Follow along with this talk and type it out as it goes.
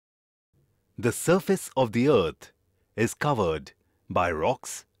The surface of the earth is covered by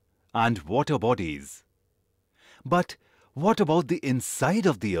rocks and water bodies. But what about the inside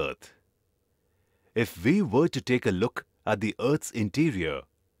of the earth? If we were to take a look at the earth's interior,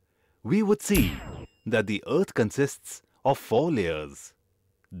 we would see that the earth consists of 4 layers.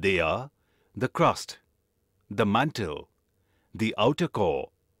 They are the crust, the mantle, the outer core,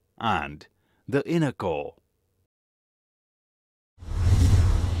 and the inner core.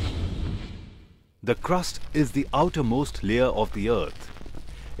 The crust is the outermost layer of the earth.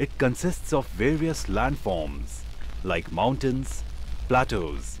 It consists of various landforms like mountains,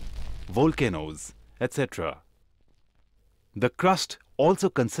 plateaus, volcanoes, etc. The crust also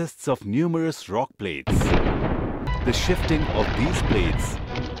consists of numerous rock plates. The shifting of these plates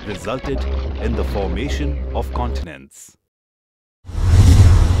resulted in the formation of continents.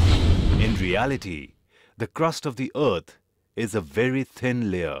 In reality, the crust of the earth is a very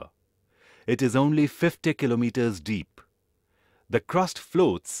thin layer. It is only 50 kilometers deep. The crust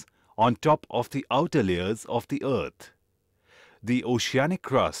floats on top of the outer layers of the earth. The oceanic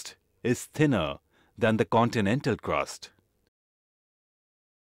crust is thinner than the continental crust.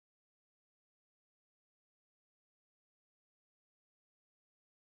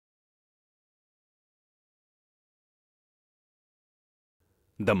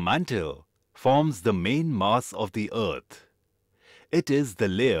 The mantle forms the main mass of the earth. It is the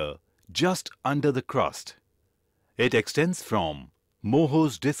layer just under the crust. It extends from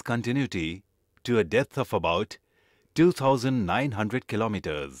Moho's discontinuity to a depth of about 2,900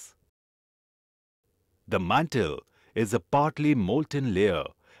 kilometers. The mantle is a partly molten layer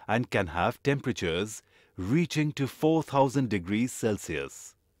and can have temperatures reaching to 4,000 degrees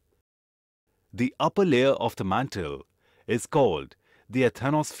Celsius. The upper layer of the mantle is called the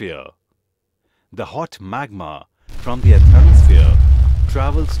asthenosphere. The hot magma from the asthenosphere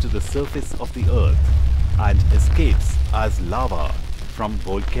travels to the surface of the earth and escapes as lava from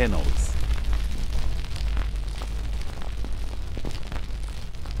volcanoes.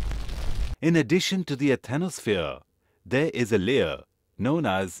 In addition to the asthenosphere, there is a layer known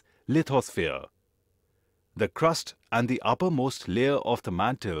as lithosphere. The crust and the uppermost layer of the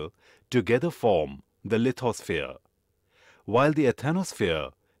mantle together form the lithosphere. While the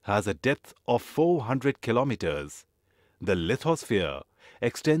asthenosphere has a depth of 400 kilometers, the lithosphere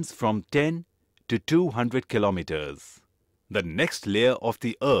extends from 10 to 200 kilometers. The next layer of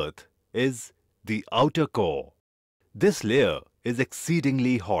the earth is the outer core. This layer is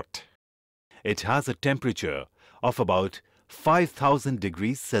exceedingly hot. It has a temperature of about 5,000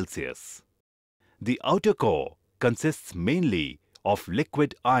 degrees Celsius. The outer core consists mainly of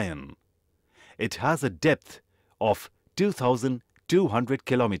liquid iron. It has a depth of 2,200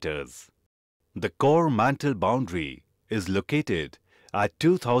 kilometers. The core mantle boundary is located at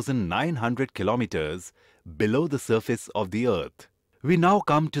 2,900 kilometers below the surface of the earth. We now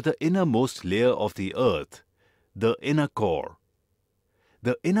come to the innermost layer of the earth, the inner core.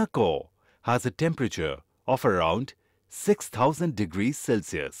 The inner core has a temperature of around 6,000 degrees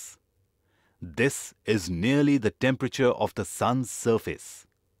Celsius. This is nearly the temperature of the sun's surface.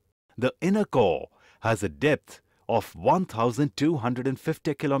 The inner core has a depth of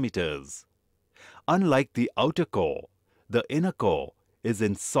 1,250 kilometers. Unlike the outer core, the inner core is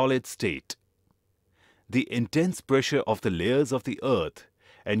in solid state. The intense pressure of the layers of the earth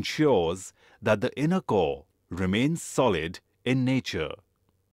ensures that the inner core remains solid in nature.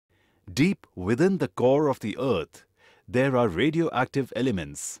 Deep within the core of the earth, there are radioactive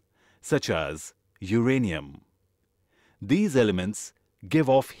elements such as uranium. These elements give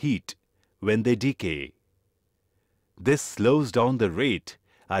off heat when they decay. This slows down the rate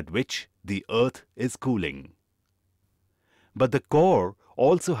at which the earth is cooling. But the core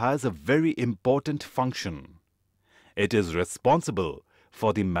also has a very important function. It is responsible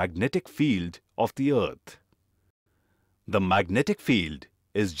for the magnetic field of the earth. The magnetic field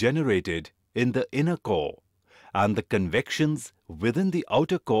is generated in the inner core, and the convections within the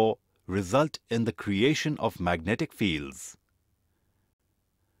outer core result in the creation of magnetic fields.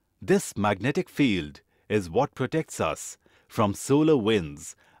 This magnetic field is what protects us from solar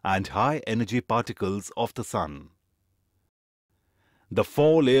winds and high-energy particles of the sun. The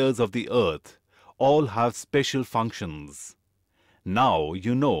 4 layers of the earth all have special functions. Now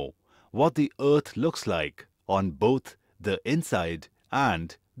you know what the earth looks like on both the inside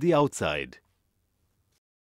and the outside.